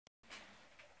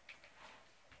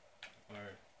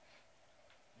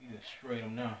destroyed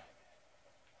them now.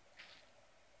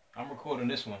 I'm recording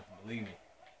this one, believe me.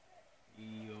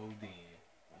 EOD.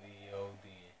 EOD.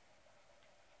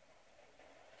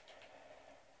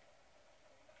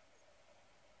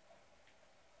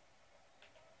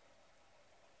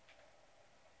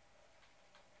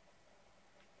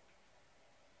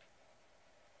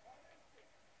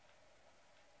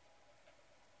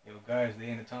 Yo, guys, they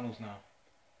in the tunnels now.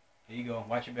 Here you go.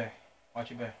 Watch your back. Watch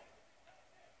your back.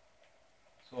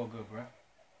 It's all good, bro.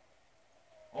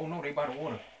 Oh, no, they by the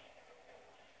water.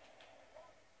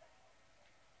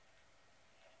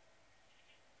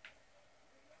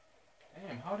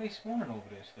 Damn, how are they spawning over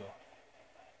there still?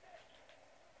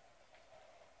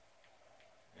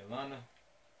 Yolanda.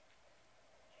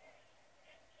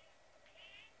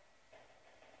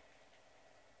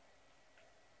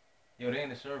 Yo, they in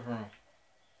the server room.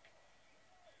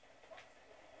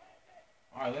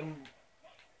 Alright, let them.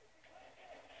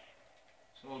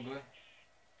 It's all good.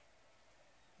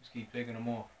 Just keep picking them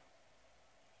off.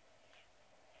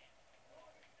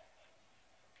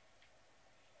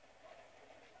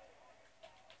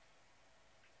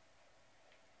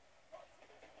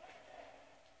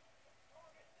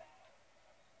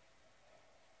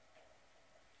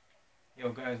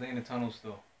 Yo, guys, they in the tunnel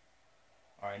still.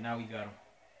 Alright, now we got them.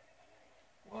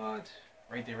 What?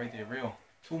 Right there, real.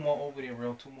 Two more over there,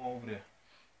 real. Two more over there.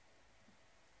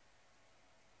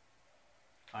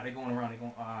 Ah, they going around. They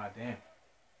going. Ah, damn.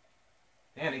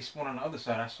 Damn, they spawned on the other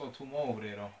side. I saw two more over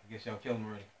there, though. I guess y'all killed them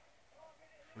already.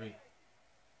 Free.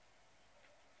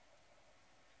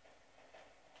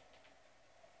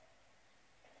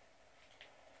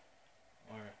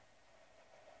 Alright.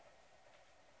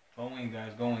 Go in,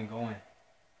 guys. Go in. Go in.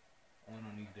 Go in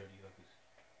on these dirty hookers.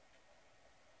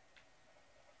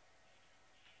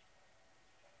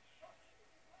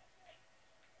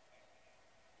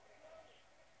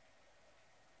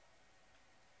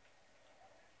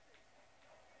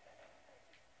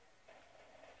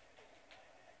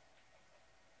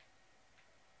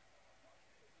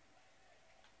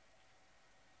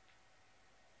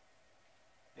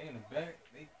 They in the back.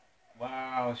 They.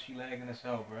 Wow, she lagging us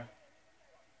out, bruh.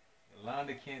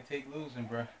 Yolanda can't take losing,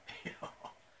 bruh.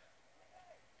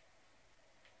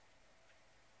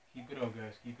 Keep it up,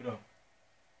 guys. Keep it up.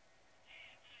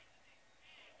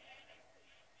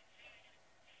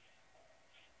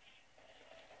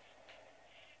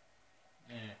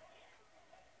 Man.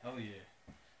 Hell yeah.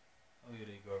 Hell yeah,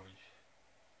 they garbage.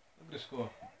 Look at the score.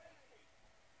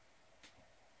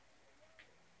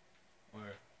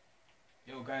 Where?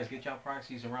 Yo, guys, get y'all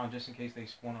proxies around just in case they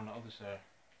spawn on the other side.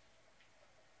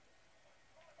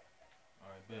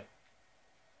 Alright, bet.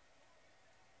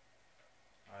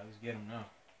 Alright, let's get them now.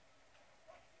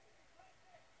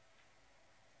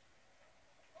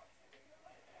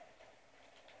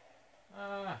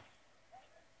 Ah.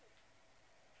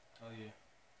 Oh yeah.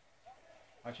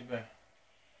 Watch your back.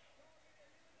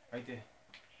 Right there.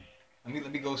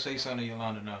 Let me go say something to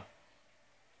Yolanda now.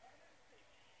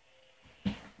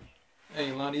 Hey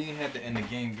Yolanda, you had to end the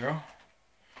game, girl.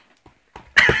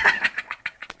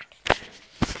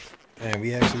 Damn,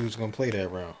 we actually was gonna play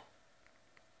that round.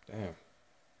 Damn.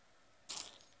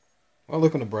 Well,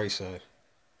 look on the bright side.